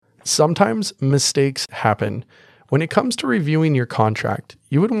Sometimes mistakes happen. When it comes to reviewing your contract,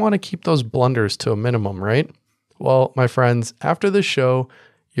 you would want to keep those blunders to a minimum, right? Well, my friends, after this show,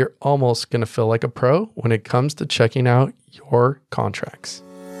 you're almost going to feel like a pro when it comes to checking out your contracts.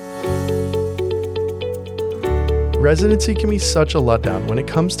 Residency can be such a letdown when it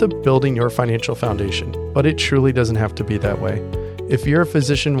comes to building your financial foundation, but it truly doesn't have to be that way. If you're a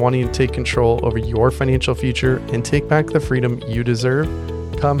physician wanting to take control over your financial future and take back the freedom you deserve,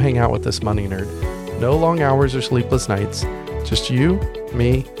 come hang out with this money nerd. No long hours or sleepless nights, just you,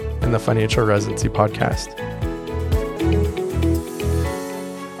 me, and the Financial Residency Podcast.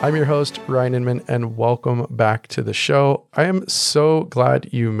 I'm your host, Ryan Inman, and welcome back to the show. I am so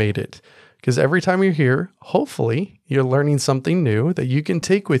glad you made it, because every time you're here, hopefully you're learning something new that you can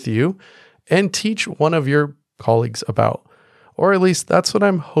take with you and teach one of your colleagues about. Or at least that's what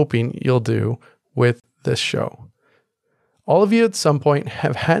I'm hoping you'll do with this show. All of you at some point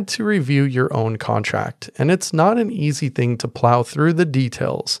have had to review your own contract, and it's not an easy thing to plow through the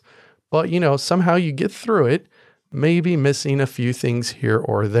details, but somehow you get through it, maybe missing a few things here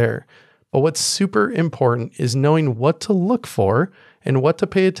or there. But what's super important is knowing what to look for and what to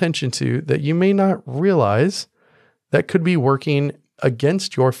pay attention to that you may not realize that could be working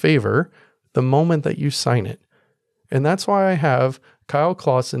against your favor the moment that you sign it. And that's why I have Kyle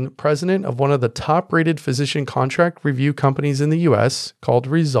Clausen, president of one of the top-rated physician contract review companies in the US called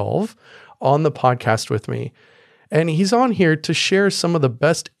Resolve, on the podcast with me. And he's on here to share some of the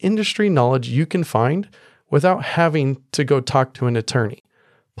best industry knowledge you can find without having to go talk to an attorney.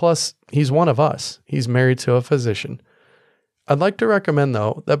 Plus, he's one of us. He's married to a physician. I'd like to recommend,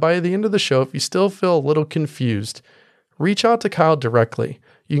 though, that by the end of the show, if you still feel a little confused, reach out to Kyle directly.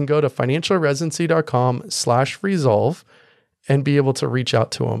 You can go to financialresidency.com/resolve and be able to reach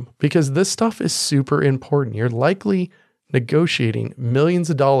out to him, because this stuff is super important. You're likely negotiating millions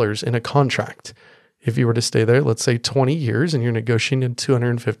of dollars in a contract. If you were to stay there, let's say 20 years, and you're negotiating a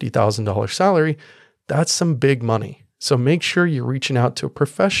 $250,000 salary, that's some big money. So make sure you're reaching out to a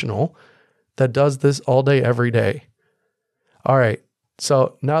professional that does this all day, every day. All right.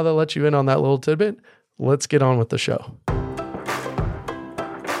 So now that I let you in on that little tidbit, let's get on with the show.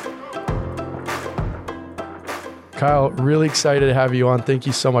 Kyle, really excited to have you on. Thank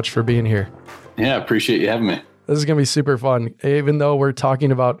you so much for being here. Yeah, appreciate you having me. This is going to be super fun, even though we're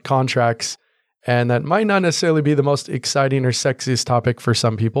talking about contracts, and that might not necessarily be the most exciting or sexiest topic for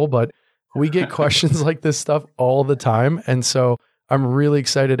some people, but we get questions like this stuff all the time. And so I'm really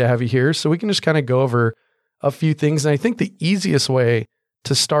excited to have you here so we can just kind of go over a few things. And I think the easiest way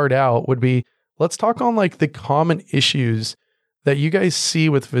to start out would be, let's talk on like the common issues that you guys see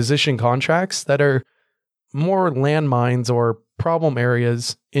with physician contracts that are more landmines or problem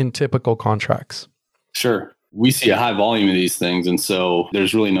areas in typical contracts. Sure. We see a high volume of these things. And so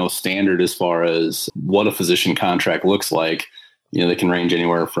there's really no standard as far as what a physician contract looks like. They can range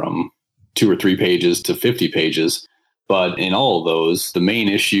anywhere from 2 or 3 pages to 50 pages. But in all of those, the main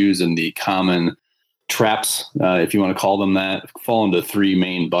issues and the common traps, if you want to call them that, fall into 3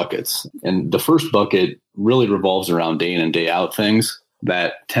 main buckets. And the first bucket really revolves around day in and day out things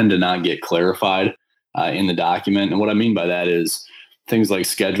that tend to not get clarified in the document. And what I mean by that is things like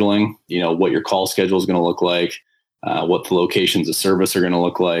scheduling, what your call schedule is going to look like, what the locations of service are going to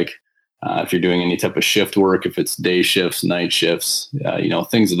look like. If you're doing any type of shift work, if it's day shifts, night shifts,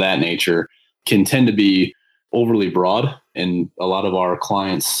 things of that nature can tend to be overly broad. And a lot of our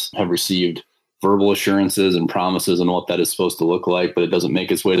clients have received verbal assurances and promises on what that is supposed to look like, but it doesn't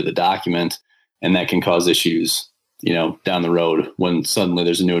make its way to the document. And that can cause issues, down the road when suddenly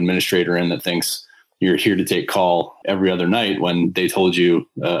there's a new administrator in that thinks you're here to take call every other night when they told you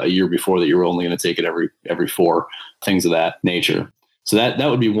a year before that you were only going to take it every 4, things of that nature. So that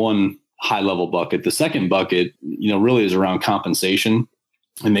would be one high level bucket. The second bucket, really is around compensation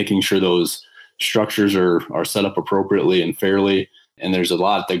and making sure those structures are set up appropriately and fairly. And there's a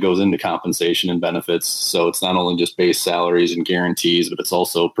lot that goes into compensation and benefits. So it's not only just base salaries and guarantees, but it's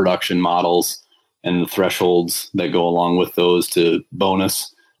also production models and the thresholds that go along with those to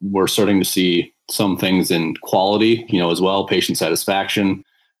bonus. We're starting to see some things in quality, as well, patient satisfaction,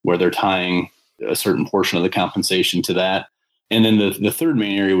 where they're tying a certain portion of the compensation to that. And then the third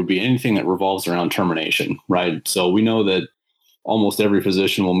main area would be anything that revolves around termination, right? So we know that almost every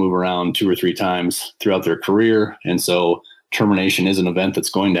physician will move around 2 or 3 times throughout their career. And so termination is an event that's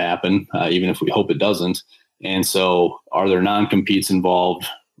going to happen, even if we hope it doesn't. And so are there non-competes involved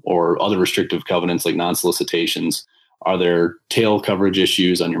or other restrictive covenants like non-solicitations? Are there tail coverage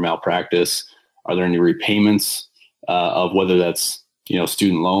issues on your malpractice? Are there any repayments of whether that's,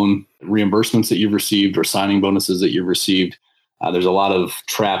 student loan reimbursements that you've received or signing bonuses that you've received? There's a lot of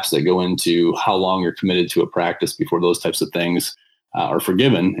traps that go into how long you're committed to a practice before those types of things are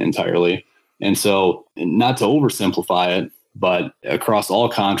forgiven entirely. And so, not to oversimplify it, but across all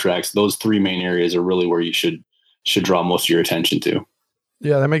contracts, those three main areas are really where you should draw most of your attention to.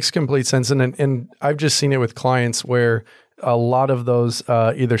 Yeah, that makes complete sense. And I've just seen it with clients where a lot of those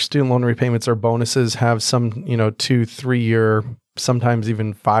either student loan repayments or bonuses have some, 2-3 year, sometimes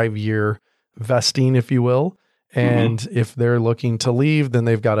even 5-year vesting, if you will. And if they're looking to leave, then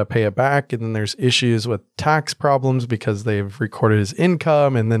they've got to pay it back. And then there's issues with tax problems because they've recorded as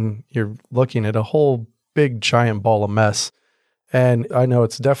income. And then you're looking at a whole big giant ball of mess. And I know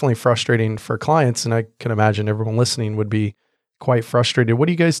it's definitely frustrating for clients. And I can imagine everyone listening would be quite frustrated. What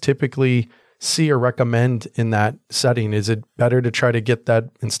do you guys typically see or recommend in that setting? Is it better to try to get that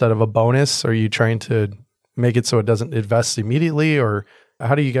instead of a bonus? Are you trying to make it so it doesn't invest immediately? Or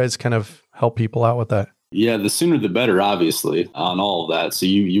how do you guys kind of help people out with that? Yeah, the sooner the better, obviously, on all of that. So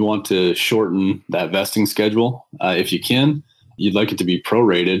you want to shorten that vesting schedule if you can. You'd like it to be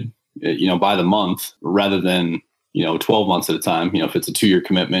prorated, by the month rather than 12 months at a time. If it's a 2-year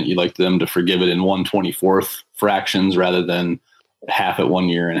commitment, you'd like them to forgive it in 1/24th fractions rather than half at 1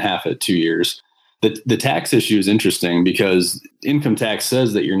 year and half at 2 years. The tax issue is interesting because income tax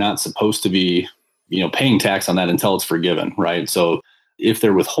says that you're not supposed to be, paying tax on that until it's forgiven, right? So if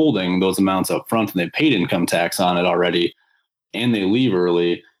they're withholding those amounts up front and they paid income tax on it already and they leave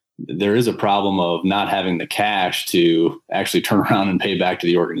early, there is a problem of not having the cash to actually turn around and pay back to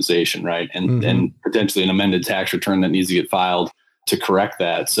the organization, right? And potentially an amended tax return that needs to get filed to correct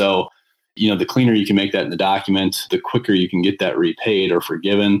that. So, the cleaner you can make that in the document, the quicker you can get that repaid or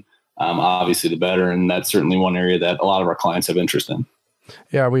forgiven, obviously the better. And that's certainly one area that a lot of our clients have interest in.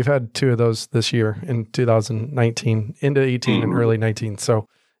 Yeah, we've had 2 of those this year in 2019, into 18 and early 19. So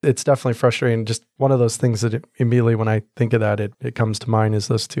it's definitely frustrating. Just one of those things that immediately when I think of that, it comes to mind is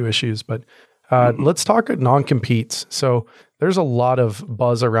those 2 issues. But let's talk non-competes. So there's a lot of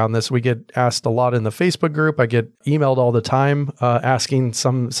buzz around this. We get asked a lot in the Facebook group. I get emailed all the time asking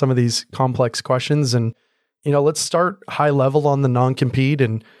some of these complex questions. And, let's start high level on the non-compete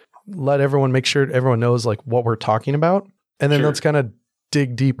and let everyone make sure everyone knows like what we're talking about. And then let's kind of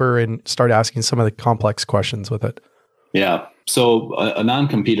dig deeper and start asking some of the complex questions with it. Yeah. So a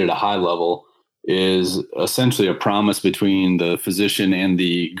non-compete at a high level is essentially a promise between the physician and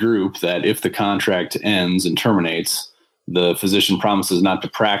the group that if the contract ends and terminates, the physician promises not to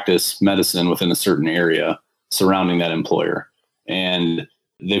practice medicine within a certain area surrounding that employer. And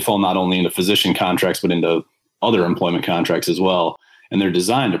they fall not only into physician contracts, but into other employment contracts as well. And they're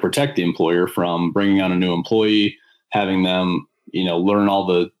designed to protect the employer from bringing on a new employee, having them learn all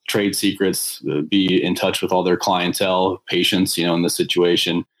the trade secrets, be in touch with all their clientele, patients, in this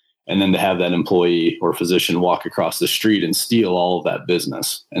situation, and then to have that employee or physician walk across the street and steal all of that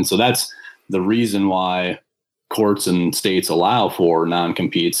business. And so that's the reason why courts and states allow for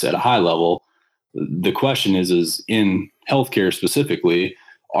non-competes at a high level. The question is in healthcare specifically,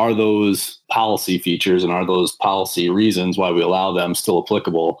 are those policy features and are those policy reasons why we allow them still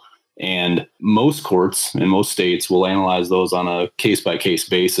applicable? And most courts in most states will analyze those on a case-by-case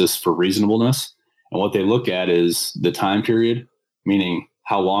basis for reasonableness. And what they look at is the time period, meaning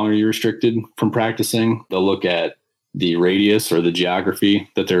how long are you restricted from practicing? They'll look at the radius or the geography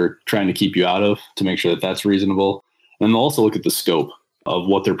that they're trying to keep you out of to make sure that that's reasonable. And they'll also look at the scope of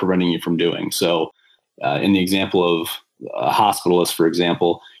what they're preventing you from doing. So in the example of a hospitalist, for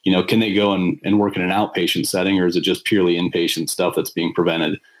example, can they go and work in an outpatient setting, or is it just purely inpatient stuff that's being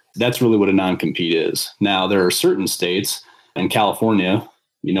prevented? That's really what a non-compete is. Now, there are certain states, and California,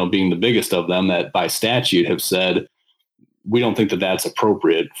 being the biggest of them, that by statute have said, we don't think that that's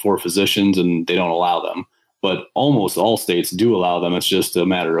appropriate for physicians and they don't allow them. But almost all states do allow them. It's just a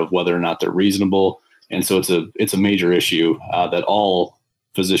matter of whether or not they're reasonable. And so it's a major issue that all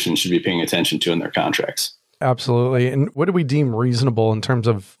physicians should be paying attention to in their contracts. Absolutely. And what do we deem reasonable in terms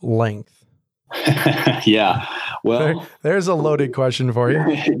of length? Yeah. Well, there's a loaded question for you.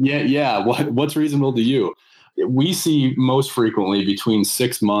 Yeah. What's reasonable to you? We see most frequently between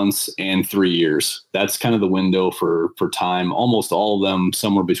 6 months and 3 years. That's kind of the window for time. Almost all of them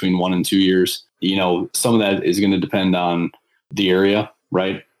somewhere between 1 and 2 years. Some of that is going to depend on the area,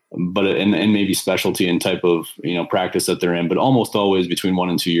 right? But and maybe specialty and type of practice that they're in. But almost always between 1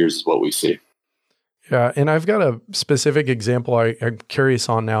 and 2 years is what we see. Yeah, and I've got a specific example I'm curious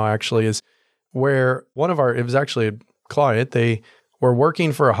on now. Actually, is where it was actually a client. They were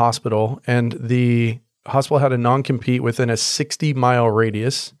working for a hospital, and the hospital had a non-compete within a 60-mile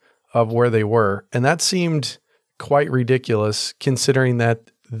radius of where they were. And that seemed quite ridiculous considering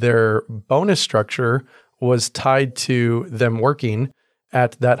that their bonus structure was tied to them working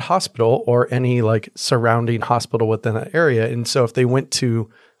at that hospital or any like surrounding hospital within that area. And so if they went to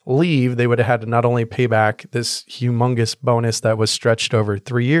leave, they would have had to not only pay back this humongous bonus that was stretched over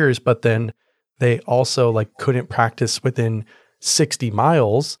 3 years, but then they also like couldn't practice within 60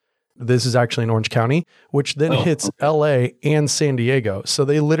 miles. This is actually in Orange County, which then hits LA and San Diego. So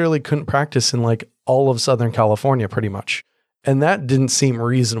they literally couldn't practice in like all of Southern California pretty much. And that didn't seem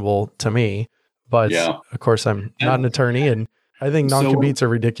reasonable to me. But of course, I'm not an attorney, and I think non-competes are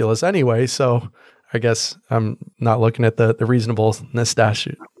ridiculous anyway. So I guess I'm not looking at the reasonableness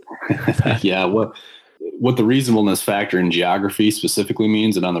statute. Yeah. What the reasonableness factor in geography specifically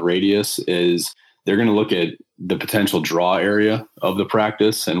means and on the radius is they're going to look at the potential draw area of the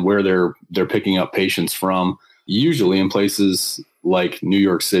practice and where they're picking up patients from, usually in places like New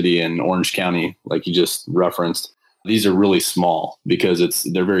York City and Orange County, like you just referenced. These are really small because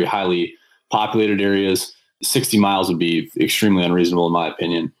they're very highly populated areas. 60 miles would be extremely unreasonable in my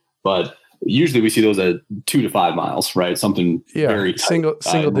opinion, but usually we see those at 2 to 5 miles, right? Something very tight,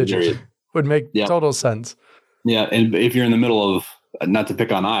 single digit would make total sense. Yeah. And if you're in the middle of, not to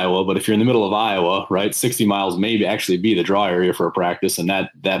pick on Iowa, but if you're in the middle of Iowa, right, 60 miles may actually be the draw area for a practice, and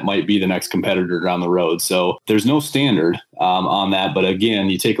that might be the next competitor down the road. So there's no standard on that. But again,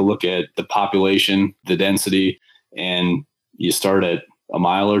 you take a look at the population, the density, and you start at a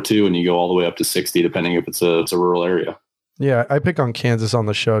mile or two and you go all the way up to 60, depending if it's a rural area. Yeah, I pick on Kansas on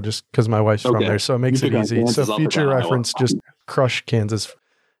the show just because my wife's from there, so it makes it easy. So future reference, just crush Kansas.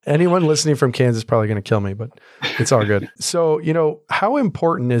 Anyone listening from Kansas is probably going to kill me, but it's all good. So, how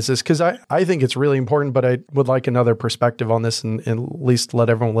important is this? Because I think it's really important, but I would like another perspective on this and at least let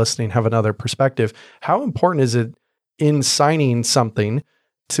everyone listening have another perspective. How important is it in signing something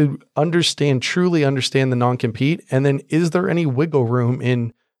to truly understand the non-compete? And then is there any wiggle room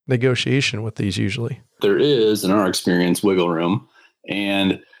in negotiation with these usually? There is, in our experience, wiggle room.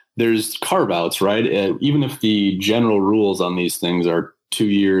 And there's carve-outs, right? Even if the general rules on these things are 2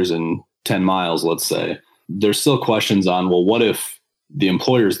 years and 10 miles, let's say, there's still questions on, well, what if the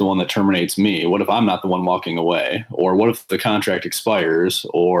employer is the one that terminates me? What if I'm not the one walking away? Or what if the contract expires?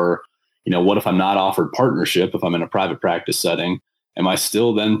 Or, what if I'm not offered partnership if I'm in a private practice setting? Am I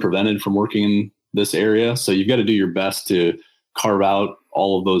still then prevented from working in this area? So you've got to do your best to carve out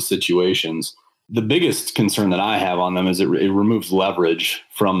all of those situations. The biggest concern that I have on them is it removes leverage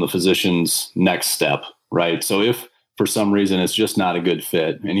from the physician's next step, right? So if for some reason it's just not a good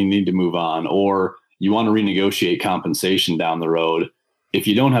fit and you need to move on, or you want to renegotiate compensation down the road, if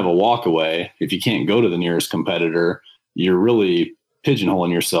you don't have a walk away, if you can't go to the nearest competitor, you're really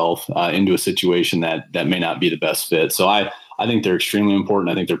pigeonholing yourself into a situation that may not be the best fit. So I think they're extremely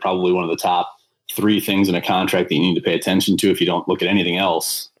important. I think they're probably one of the top 3 things in a contract that you need to pay attention to. If you don't look at anything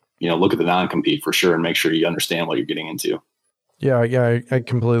else, look at the non-compete for sure and make sure you understand what you're getting into. Yeah, I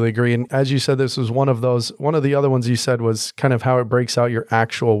completely agree. And as you said, this was one of the other ones you said was kind of how it breaks out your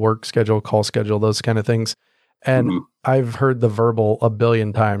actual work schedule, call schedule, those kind of things. And I've heard the verbal a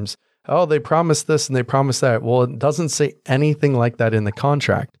billion times. Oh, they promised this and they promised that. Well, it doesn't say anything like that in the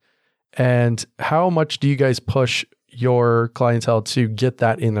contract. And how much do you guys push your clientele to get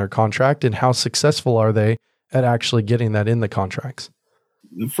that in their contract, and how successful are they at actually getting that in the contracts?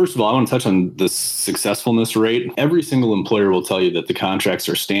 First of all, I want to touch on the successfulness rate. Every single employer will tell you that the contracts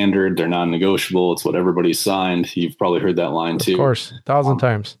are standard. They're non-negotiable. It's what everybody's signed. You've probably heard that line too. Of course, 1,000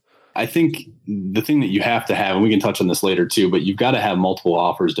 times. I think the thing that you have to have, and we can touch on this later too, but you've got to have multiple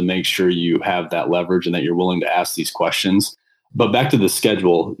offers to make sure you have that leverage and that you're willing to ask these questions. But back to the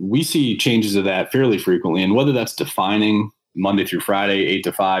schedule, we see changes of that fairly frequently. And whether that's defining Monday through Friday, 8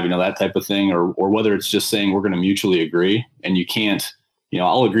 to 5, that type of thing, or whether it's just saying we're going to mutually agree and you can't,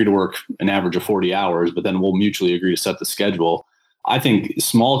 I'll agree to work an average of 40 hours, but then we'll mutually agree to set the schedule. I think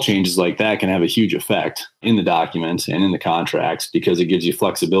small changes like that can have a huge effect in the document and in the contracts because it gives you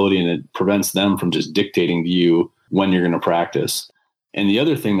flexibility and it prevents them from just dictating to you when you're going to practice. And the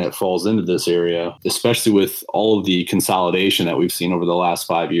other thing that falls into this area, especially with all of the consolidation that we've seen over the last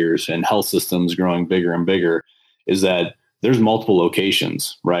 5 years and health systems growing bigger and bigger, is that there's multiple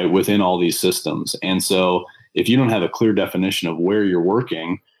locations, right, within all these systems. And so if you don't have a clear definition of where you're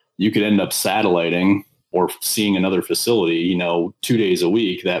working, you could end up satelliting or seeing another facility, 2 days a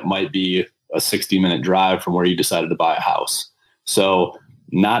week that might be a 60-minute drive from where you decided to buy a house. So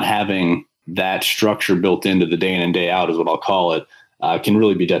not having that structure built into the day in and day out is what I'll call it, can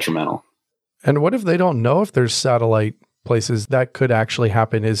really be detrimental. And what if they don't know if there's satellite places that could actually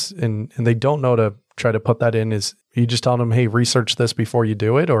happen and they don't know to try to put that in? Is you just telling them, hey, research this before you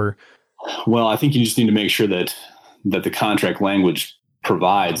do it? Or? Well, I think you just need to make sure that the contract language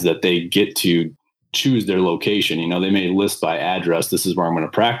provides that they get to choose their location. They may list by address, this is where I'm going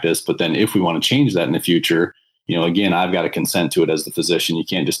to practice. But then if we want to change that in the future, again, I've got to consent to it as the physician. You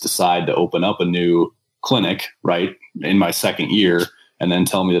can't just decide to open up a new clinic, right, in my second year and then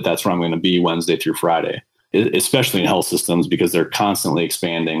tell me that that's where I'm going to be Wednesday through Friday, especially in health systems, because they're constantly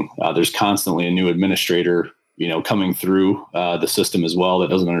expanding. There's constantly a new administrator, coming through the system as well that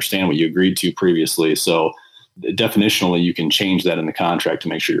doesn't understand what you agreed to previously. So definitionally, you can change that in the contract to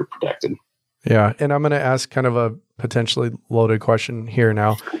make sure you're protected. Yeah. And I'm going to ask kind of a potentially loaded question here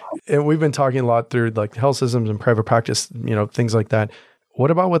now. And we've been talking a lot through like health systems and private practice, things like that.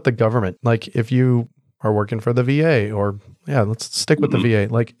 What about with the government? Like if you are working for the VA or let's stick with the VA.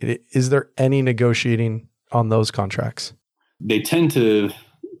 Like, is there any negotiating on those contracts? They tend to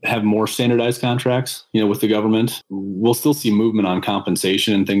have more standardized contracts, with the government. We'll still see movement on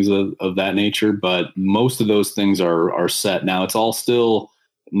compensation and things of that nature, but most of those things are set. Now it's all still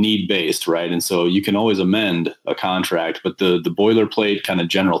need-based, right? And so you can always amend a contract, but the boilerplate kind of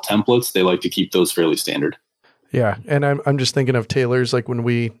general templates, they like to keep those fairly standard. Yeah. And I'm just thinking of Taylor's, like when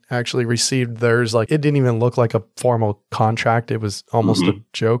we actually received theirs, like it didn't even look like a formal contract. It was almost a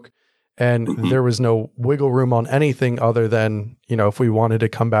joke. And there was no wiggle room on anything other than, if we wanted to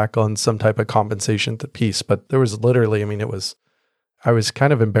come back on some type of compensation piece. But there was literally, I was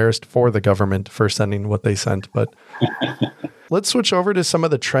kind of embarrassed for the government for sending what they sent. But let's switch over to some of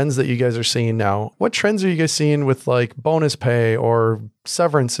the trends that you guys are seeing now. What trends are you guys seeing with like bonus pay or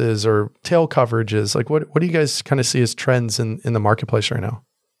severances or tail coverages? Like what do you guys kind of see as trends in the marketplace right now?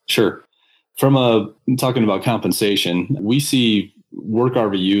 Sure. From talking about compensation, we see work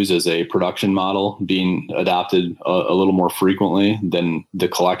RVUs as a production model being adopted a little more frequently than the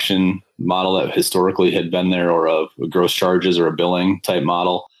collection model that historically had been there, or a gross charges or a billing type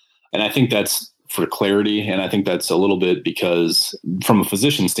model. And I think that's for clarity. And I think that's a little bit because from a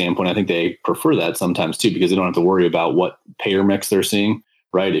physician standpoint, I think they prefer that sometimes too, because they don't have to worry about what payer mix they're seeing,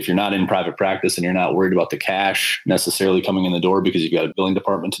 right? If you're not in private practice and you're not worried about the cash necessarily coming in the door because you've got a billing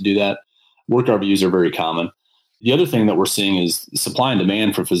department to do that, work RVUs are very common. The other thing that we're seeing is supply and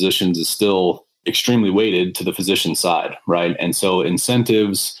demand for physicians is still extremely weighted to the physician side, right? And so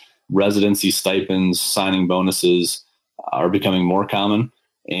incentives, residency stipends, signing bonuses are becoming more common.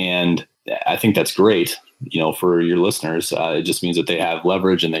 And I think that's great, for your listeners. It just means that they have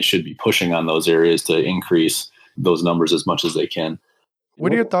leverage and they should be pushing on those areas to increase those numbers as much as they can.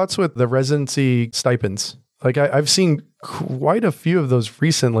 What are your thoughts with the residency stipends? Like I've seen quite a few of those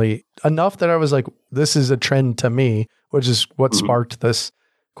recently, enough that I was like, this is a trend to me, which is what sparked this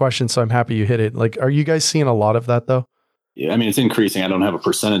question. So I'm happy you hit it. Like, are you guys seeing a lot of that though? Yeah, it's increasing. I don't have a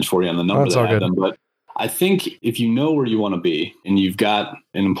percentage for you on the number that I have them, but I think if you know where you want to be and you've got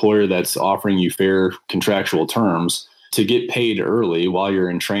an employer that's offering you fair contractual terms to get paid early while you're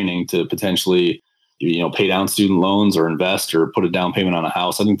in training to potentially, pay down student loans or invest or put a down payment on a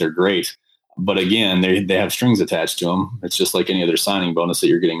house, I think they're great. But again, they have strings attached to them. It's just like any other signing bonus that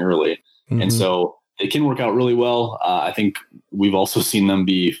you're getting early. And so they can work out really well. I think we've also seen them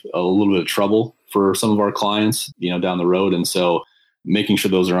be a little bit of trouble for some of our clients, down the road. And so making sure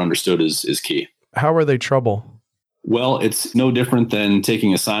those are understood is key. How are they trouble? Well, it's no different than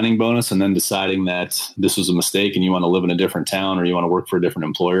taking a signing bonus and then deciding that this was a mistake and you want to live in a different town or you want to work for a different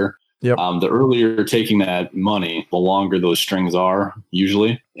employer. Yep. The earlier taking that money, the longer those strings are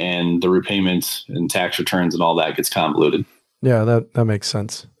usually, and the repayment and tax returns and all that gets convoluted. Yeah, that makes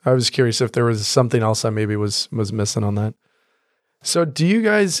sense. I was curious if there was something else I maybe was missing on that. So do you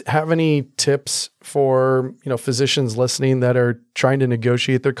guys have any tips for, physicians listening that are trying to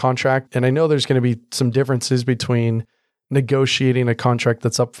negotiate their contract? And I know there's going to be some differences between negotiating a contract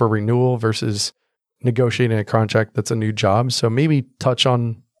that's up for renewal versus negotiating a contract that's a new job. So maybe touch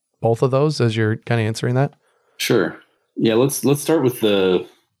on both of those as you're kind of answering that. Sure. Yeah. Let's start with the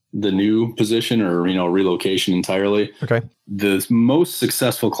new position or, relocation entirely. Okay. The most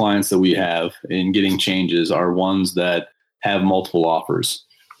successful clients that we have in getting changes are ones that have multiple offers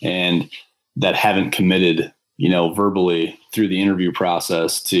and that haven't committed, verbally through the interview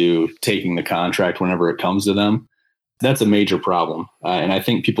process to taking the contract whenever it comes to them. That's a major problem. And I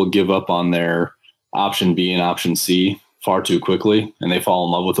think people give up on their option B and option C far too quickly, and they fall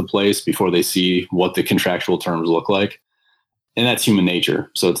in love with a place before they see what the contractual terms look like. And that's human nature.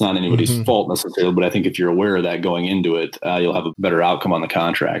 So it's not anybody's fault necessarily, but I think if you're aware of that going into it, you'll have a better outcome on the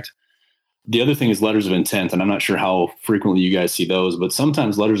contract. The other thing is letters of intent, and I'm not sure how frequently you guys see those, but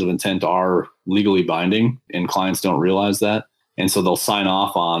sometimes letters of intent are legally binding and clients don't realize that. And so they'll sign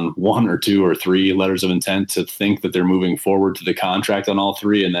off on 1 or 2 or 3 letters of intent to think that they're moving forward to the contract on all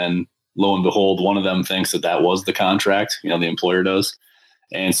 3. And then lo and behold, one of them thinks that was the contract, the employer does.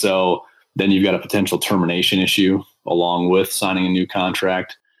 And so then you've got a potential termination issue along with signing a new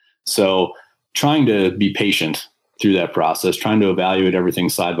contract. So trying to be patient through that process, trying to evaluate everything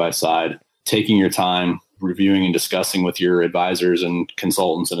side by side, taking your time, reviewing and discussing with your advisors and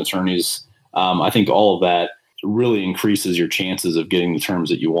consultants and attorneys. I think all of that really increases your chances of getting the terms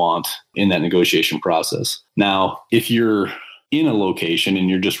that you want in that negotiation process. Now, if you're in a location and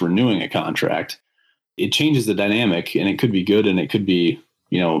you're just renewing a contract, it changes the dynamic, and it could be good and it could be,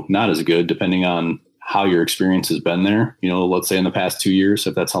 not as good depending on how your experience has been there. Let's say in the past 2 years,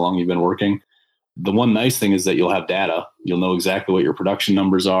 if that's how long you've been working. The one nice thing is that you'll have data. You'll know exactly what your production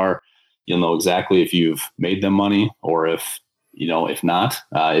numbers are. You'll know exactly if you've made them money or if not,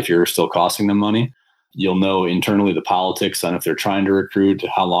 if you're still costing them money. You'll know internally the politics on if they're trying to recruit,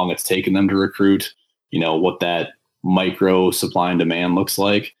 how long it's taken them to recruit, what that micro supply and demand looks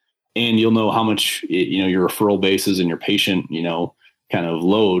like. And you'll know how much, your referral bases and your patient, kind of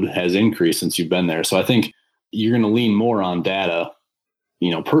load has increased since you've been there. So I think you're going to lean more on data,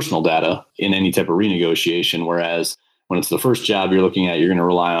 personal data in any type of renegotiation. Whereas when it's the first job you're looking at, you're going to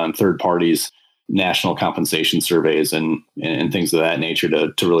rely on third parties, national compensation surveys and things of that nature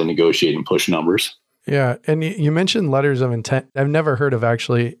to really negotiate and push numbers. Yeah. And you mentioned letters of intent. I've never heard of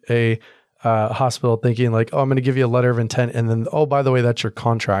actually a hospital thinking like, oh, I'm going to give you a letter of intent. And then, oh, by the way, that's your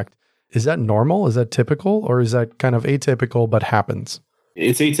contract. Is that normal? Is that typical? Or is that kind of atypical, but happens?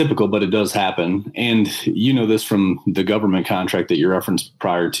 It's atypical, but it does happen. And you know this from the government contract that you referenced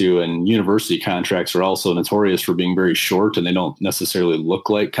prior to, and university contracts are also notorious for being very short, and they don't necessarily look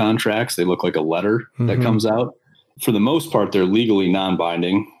like contracts. They look like a letter that comes out. For the most part, they're legally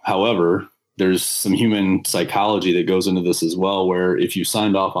non-binding. However, there's some human psychology that goes into this as well, where if you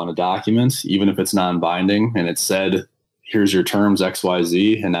signed off on a document, even if it's non-binding and it said, here's your terms X, Y,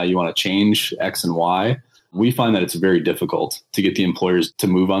 Z, and now you want to change X and Y, we find that it's very difficult to get the employers to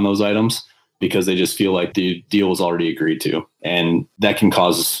move on those items because they just feel like the deal was already agreed to. And that can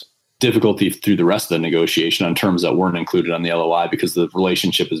cause difficulty through the rest of the negotiation on terms that weren't included on the LOI because the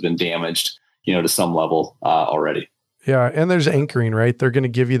relationship has been damaged, to some level already. Yeah. And there's anchoring, right? They're going to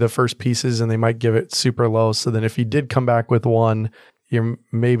give you the first pieces and they might give it super low. So then if you did come back with one, you're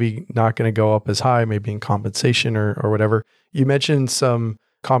maybe not going to go up as high, maybe in compensation or whatever. You mentioned some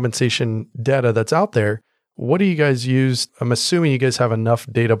compensation data that's out there. What do you guys use? I'm assuming you guys have enough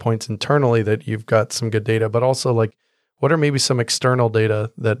data points internally that you've got some good data, but also like, what are maybe some external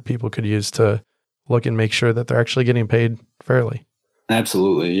data that people could use to look and make sure that they're actually getting paid fairly?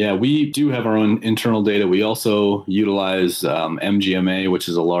 Absolutely. Yeah, we do have our own internal data. We also utilize MGMA, which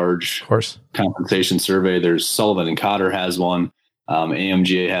is a large compensation survey. There's Sullivan and Cotter has one.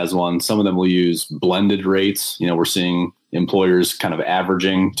 AMGA has one. Some of them will use blended rates. We're seeing employers kind of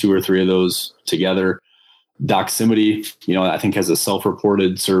averaging 2 or 3 of those together. Doximity, I think has a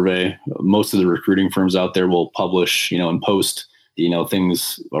self-reported survey. Most of the recruiting firms out there will publish, and post,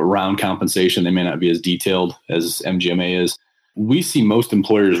 things around compensation. They may not be as detailed as MGMA is. We see most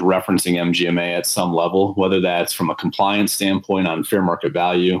employers referencing MGMA at some level, whether that's from a compliance standpoint on fair market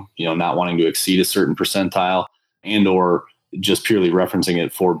value, not wanting to exceed a certain percentile, and or just purely referencing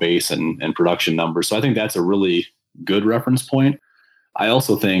it for base and production numbers. So I think that's a really good reference point. I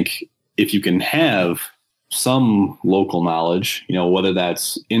also think if you can have some local knowledge, whether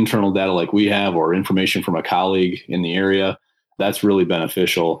that's internal data like we have or information from a colleague in the area, that's really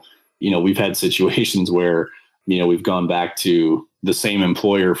beneficial. We've had situations where, we've gone back to the same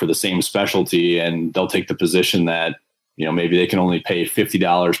employer for the same specialty and they'll take the position that, maybe they can only pay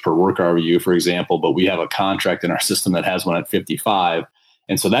 $50 per work hour review, for example, but we have a contract in our system that has one at $55.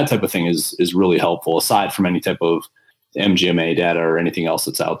 And so that type of thing is really helpful aside from any type of MGMA data or anything else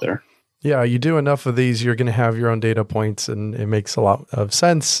that's out there. Yeah, you do enough of these, you're going to have your own data points, and it makes a lot of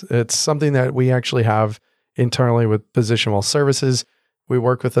sense. It's something that we actually have internally with Physician Wealth Services. We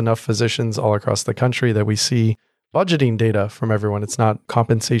work with enough physicians all across the country that we see budgeting data from everyone. It's not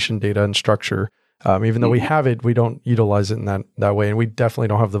compensation data and structure. Even though we have it, we don't utilize it in that way. And we definitely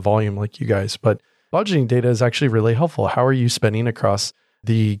don't have the volume like you guys. But budgeting data is actually really helpful. How are you spending across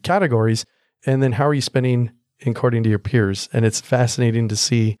the categories? And then how are you spending according to your peers? And it's fascinating to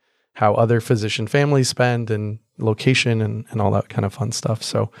see how other physician families spend and location and all that kind of fun stuff.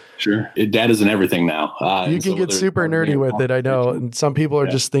 So sure. Data's in everything now. You can get super nerdy with it. I know. And some people are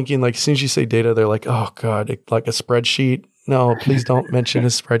just thinking like, as soon as you say data, they're like, oh God, like a spreadsheet. No, please don't mention a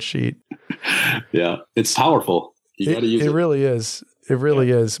spreadsheet. Yeah. It's powerful. You got to use it. It really is. It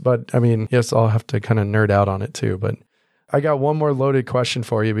really is. But I mean, yes, I'll have to kind of nerd out on it too. But I got one more loaded question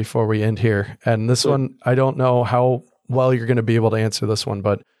for you before we end here. And this one, I don't know how well you're going to be able to answer this one,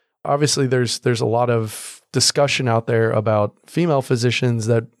 but Obviously, there's a lot of discussion out there about female physicians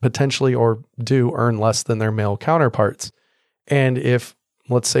that potentially or do earn less than their male counterparts. And if,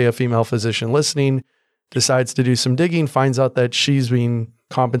 let's say, a female physician listening decides to do some digging, finds out that she's being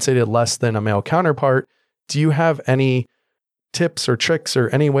compensated less than a male counterpart, do you have any tips or tricks or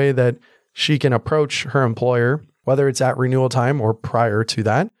any way that she can approach her employer, whether it's at renewal time or prior to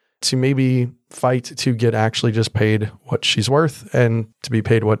that, to maybe fight to get actually just paid what she's worth and to be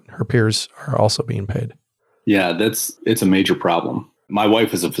paid what her peers are also being paid? Yeah, it's a major problem. My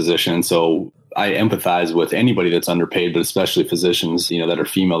wife is a physician, so I empathize with anybody that's underpaid, but especially physicians, that are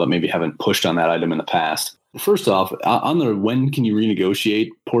female that maybe haven't pushed on that item in the past. First off, on the when can you renegotiate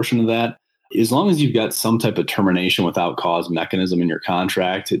portion of that, as long as you've got some type of termination without cause mechanism in your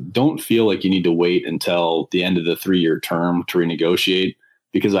contract, don't feel like you need to wait until the end of the 3-year term to renegotiate,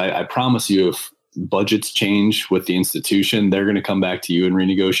 because I promise you, if budgets change with the institution, they're going to come back to you and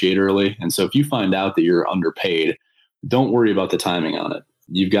renegotiate early. And so if you find out that you're underpaid, don't worry about the timing on it.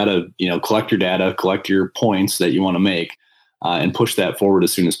 You've got to, collect your data, collect your points that you want to make, and push that forward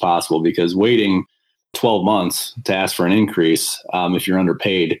as soon as possible, because waiting 12 months to ask for an increase, if you're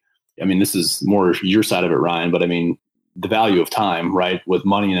underpaid, this is more your side of it, Ryan, but the value of time, right, with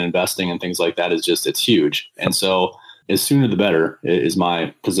money and investing and things like that is just, it's huge. And so as sooner the better is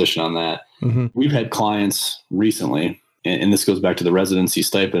my position on that. Mm-hmm. We've had clients recently, and this goes back to the residency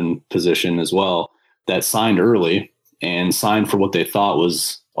stipend position as well, that signed early and signed for what they thought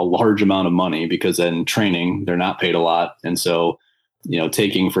was a large amount of money, because in training, they're not paid a lot. And so,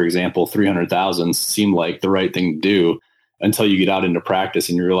 taking, for example, $300,000 seemed like the right thing to do until you get out into practice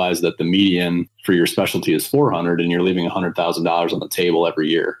and you realize that the median for your specialty is $400,000 and you're leaving $100,000 on the table every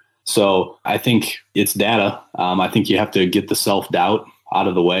year. So I think it's data. I think you have to get the self-doubt out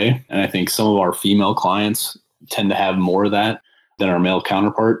of the way. And I think some of our female clients tend to have more of that than our male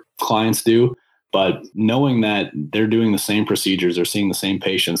counterpart clients do. But knowing that they're doing the same procedures, they're seeing the same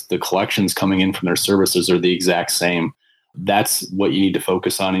patients, the collections coming in from their services are the exact same. That's what you need to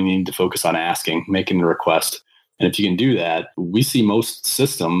focus on. And you need to focus on asking, making the request. And if you can do that, we see most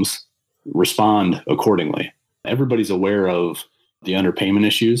systems respond accordingly. Everybody's aware of the underpayment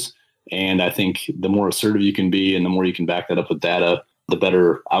issues. And I think the more assertive you can be and the more you can back that up with data, the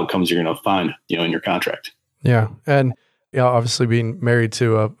better outcomes you're going to find, in your contract. Yeah. And obviously being married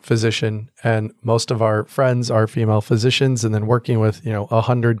to a physician, and most of our friends are female physicians, and then working with,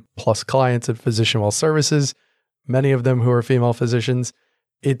 100+ clients at Physician Well Services, many of them who are female physicians,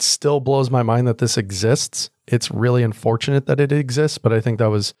 it still blows my mind that this exists. It's really unfortunate that it exists, but I think that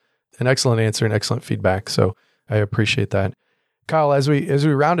was an excellent answer and excellent feedback. So I appreciate that. Kyle, as we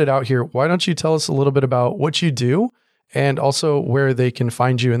round it out here, why don't you tell us a little bit about what you do and also where they can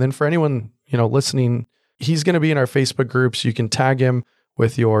find you? And then for anyone, listening, he's going to be in our Facebook groups. You can tag him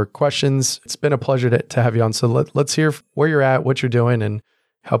with your questions. It's been a pleasure to have you on. So let's hear where you're at, what you're doing, and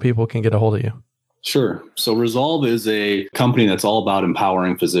how people can get a hold of you. Sure. So Resolve is a company that's all about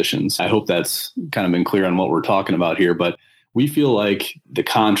empowering physicians. I hope that's kind of been clear on what we're talking about here, but we feel like the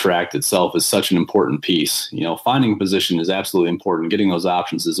contract itself is such an important piece. Finding a physician is absolutely important. Getting those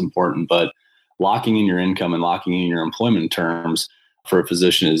options is important, but locking in your income and locking in your employment terms for a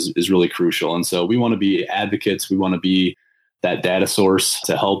physician is really crucial. And so we want to be advocates. We want to be that data source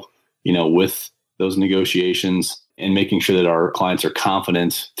to help, with those negotiations and making sure that our clients are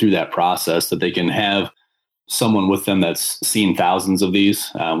confident through that process, that they can have someone with them that's seen thousands of these.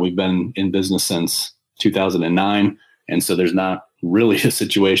 We've been in business since 2009. And so there's not really a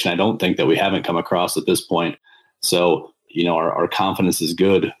situation, I don't think, that we haven't come across at this point. So, our confidence is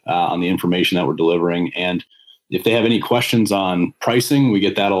good on the information that we're delivering. And if they have any questions on pricing, we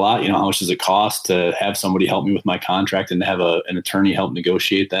get that a lot. How much does it cost to have somebody help me with my contract and to have an attorney help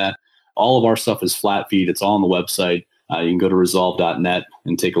negotiate that? All of our stuff is flat feed. It's all on the website. You can go to resolve.net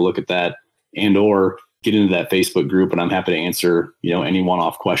and take a look at that, and or get into that Facebook group. And I'm happy to answer, any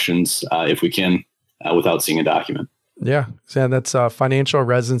one-off questions if we can without seeing a document. Yeah. So that's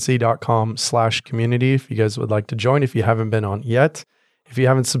financialresidency.com/community. If you guys would like to join, if you haven't been on yet. If you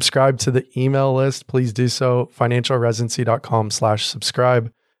haven't subscribed to the email list, please do so.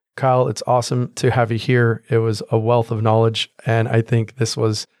 financialresidency.com/subscribe. Kyle, it's awesome to have you here. It was a wealth of knowledge. And I think this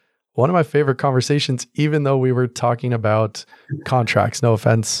was one of my favorite conversations, even though we were talking about contracts. No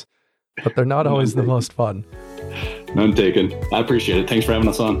offense, but they're not always the most fun. None taken. I appreciate it. Thanks for having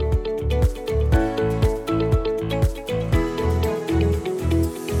us on.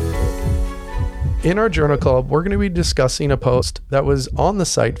 In our journal club, we're going to be discussing a post that was on the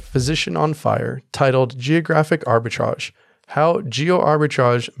site Physician on Fire titled Geographic Arbitrage, How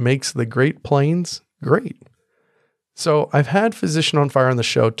Geo-Arbitrage Makes the Great Plains Great. So I've had Physician on Fire on the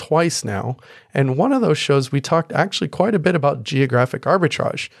show twice now, and one of those shows we talked actually quite a bit about geographic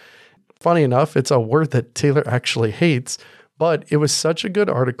arbitrage. Funny enough, it's a word that Taylor actually hates, but it was such a good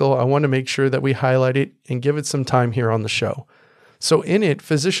article, I want to make sure that we highlight it and give it some time here on the show. So in it,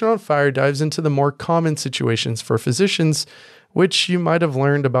 Physician on Fire dives into the more common situations for physicians, which you might have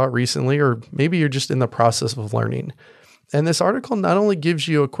learned about recently, or maybe you're just in the process of learning. And this article not only gives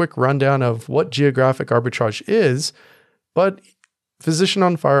you a quick rundown of what geographic arbitrage is, but Physician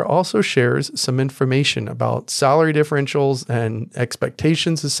on Fire also shares some information about salary differentials and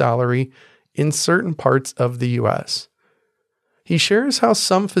expectations of salary in certain parts of the US. He shares how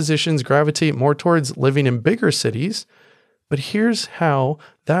some physicians gravitate more towards living in bigger cities, but here's how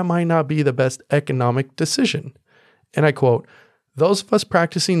that might not be the best economic decision. And I quote, "Those of us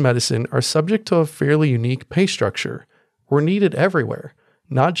practicing medicine are subject to a fairly unique pay structure. We're needed everywhere,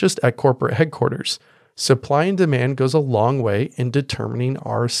 not just at corporate headquarters. Supply and demand goes a long way in determining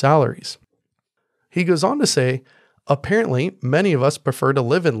our salaries." He goes on to say, apparently, many of us prefer to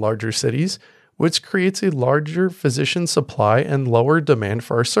live in larger cities, which creates a larger physician supply and lower demand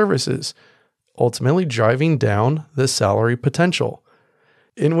for our services, ultimately driving down the salary potential.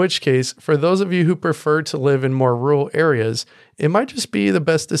 In which case, for those of you who prefer to live in more rural areas, it might just be the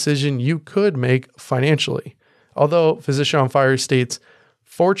best decision you could make financially. Although Physician on Fire states,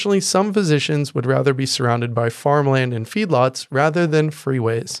 fortunately, some physicians would rather be surrounded by farmland and feedlots rather than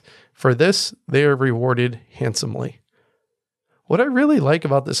freeways. For this, they are rewarded handsomely. What I really like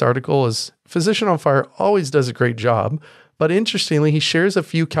about this article is Physician on Fire always does a great job, but interestingly, he shares a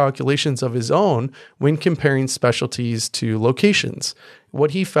few calculations of his own when comparing specialties to locations.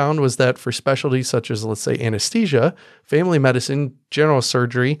 What he found was that for specialties such as, let's say, anesthesia, family medicine, general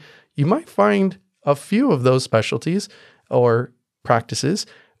surgery, you might find a few of those specialties or practices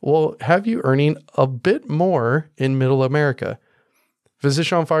will have you earning a bit more in Middle America.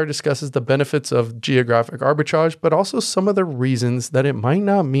 Physician on Fire discusses the benefits of geographic arbitrage, but also some of the reasons that it might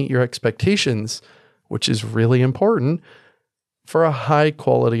not meet your expectations, which is really important for a high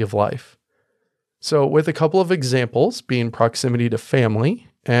quality of life. So with a couple of examples being proximity to family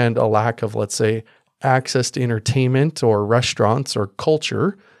and a lack of, let's say, access to entertainment or restaurants or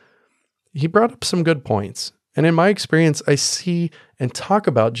culture, he brought up some good points. And in my experience, I see and talk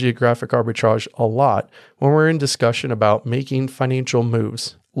about geographic arbitrage a lot when we're in discussion about making financial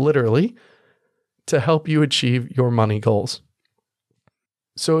moves, literally, to help you achieve your money goals.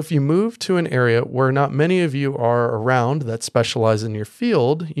 So if you move to an area where not many of you are around that specialize in your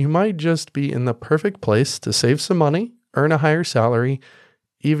field, you might just be in the perfect place to save some money, earn a higher salary,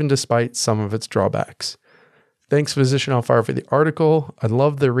 even despite some of its drawbacks. Thanks, Physician on Fire, for the article. I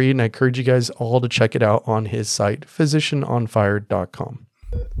love the read, and I encourage you guys all to check it out on his site, physicianonfire.com.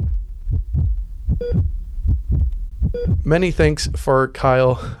 Many thanks for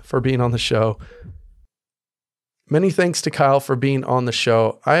Kyle for being on the show. Many thanks to Kyle for being on the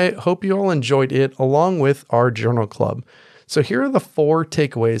show. I hope you all enjoyed it along with our journal club. So here are the 4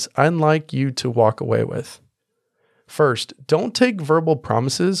 takeaways I'd like you to walk away with. First, don't take verbal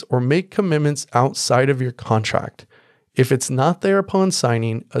promises or make commitments outside of your contract. If it's not there upon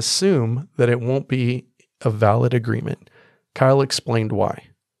signing, assume that it won't be a valid agreement. Kyle explained why.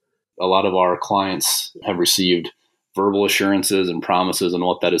 A lot of our clients have received verbal assurances and promises on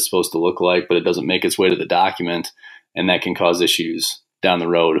what that is supposed to look like, but it doesn't make its way to the document, and that can cause issues down the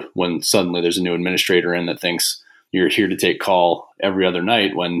road when suddenly there's a new administrator in that thinks you're here to take call every other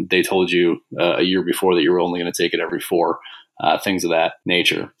night when they told you a year before that you were only going to take it every 4, things of that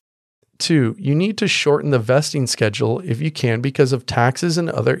nature. 2, you need to shorten the vesting schedule if you can because of taxes and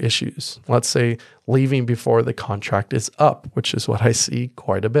other issues. Let's say leaving before the contract is up, which is what I see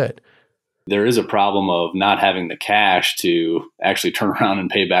quite a bit. There is a problem of not having the cash to actually turn around and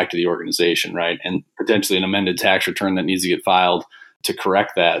pay back to the organization, right? And potentially an amended tax return that needs to get filed to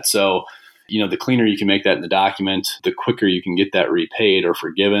correct that. So, the cleaner you can make that in the document, the quicker you can get that repaid or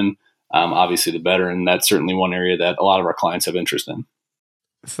forgiven, obviously the better. And that's certainly one area that a lot of our clients have interest in.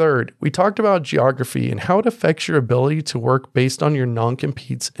 3rd, we talked about geography and how it affects your ability to work based on your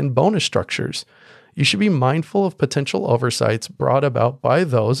non-competes and bonus structures. You should be mindful of potential oversights brought about by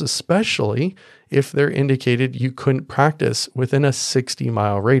those, especially if they're indicated you couldn't practice within a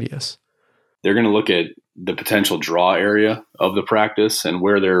 60-mile radius. They're going to look at the potential draw area of the practice and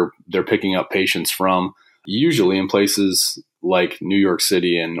where they're picking up patients from. Usually in places like New York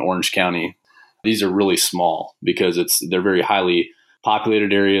City and Orange County, these are really small because they're very highly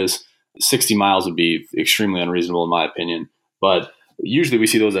populated areas. 60 miles would be extremely unreasonable in my opinion, but usually we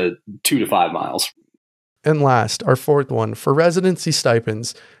see those at 2 to 5 miles. And last, our 4th one, for residency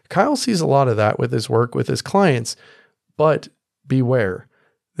stipends, Kyle sees a lot of that with his work with his clients, but beware.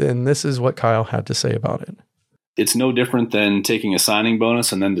 And this is what Kyle had to say about it. It's no different than taking a signing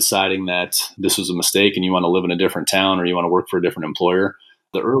bonus and then deciding that this was a mistake and you want to live in a different town or you want to work for a different employer.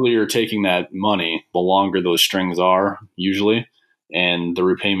 The earlier taking that money, the longer those strings are usually, and the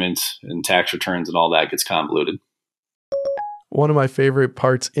repayment and tax returns and all that gets convoluted. One of my favorite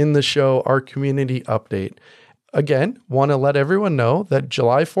parts in the show, our community update. Again, want to let everyone know that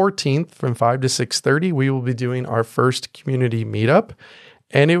July 14th from 5 to 6:30, we will be doing our first community meetup.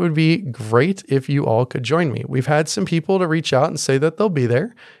 And it would be great if you all could join me. We've had some people to reach out and say that they'll be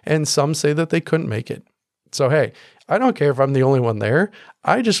there, and some say that they couldn't make it. So, hey, I don't care if I'm the only one there.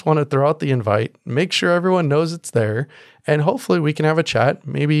 I just want to throw out the invite, make sure everyone knows it's there, and hopefully we can have a chat,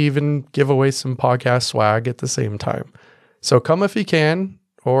 maybe even give away some podcast swag at the same time. So come if you can,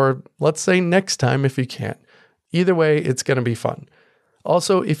 or let's say next time if you can't. Either way, it's going to be fun.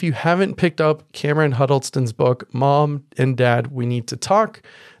 Also, if you haven't picked up Cameron Huddleston's book, Mom and Dad, We Need to Talk,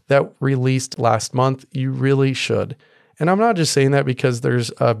 that released last month, you really should. And I'm not just saying that because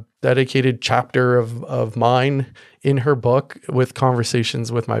there's a dedicated chapter of mine in her book with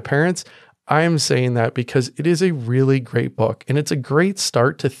conversations with my parents. I am saying that because it is a really great book, and it's a great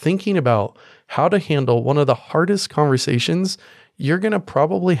start to thinking about how to handle one of the hardest conversations you're going to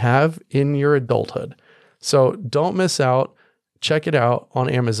probably have in your adulthood. So don't miss out. Check it out on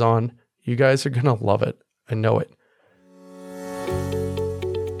Amazon. You guys are going to love it. I know it.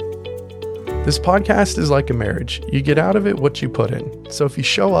 This podcast is like a marriage. You get out of it what you put in. So if you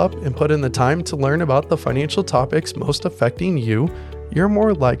show up and put in the time to learn about the financial topics most affecting you, you're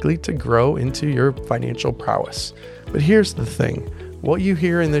more likely to grow into your financial prowess. But here's the thing. What you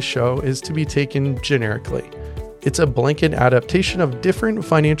hear in this show is to be taken generically. It's a blanket adaptation of different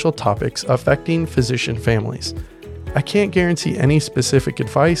financial topics affecting physician families. I can't guarantee any specific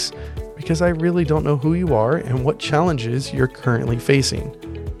advice because I really don't know who you are and what challenges you're currently facing.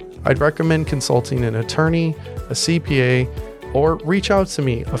 I'd recommend consulting an attorney, a CPA, or reach out to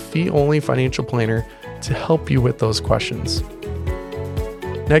me, a fee-only financial planner, to help you with those questions.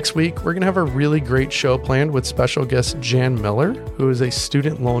 Next week, we're going to have a really great show planned with special guest Jan Miller, who is a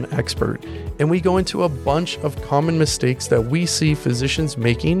student loan expert, and we go into a bunch of common mistakes that we see physicians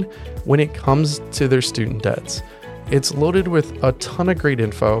making when it comes to their student debts. It's loaded with a ton of great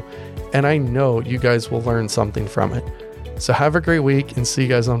info, and I know you guys will learn something from it. So have a great week and see you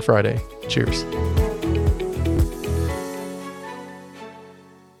guys on Friday. Cheers.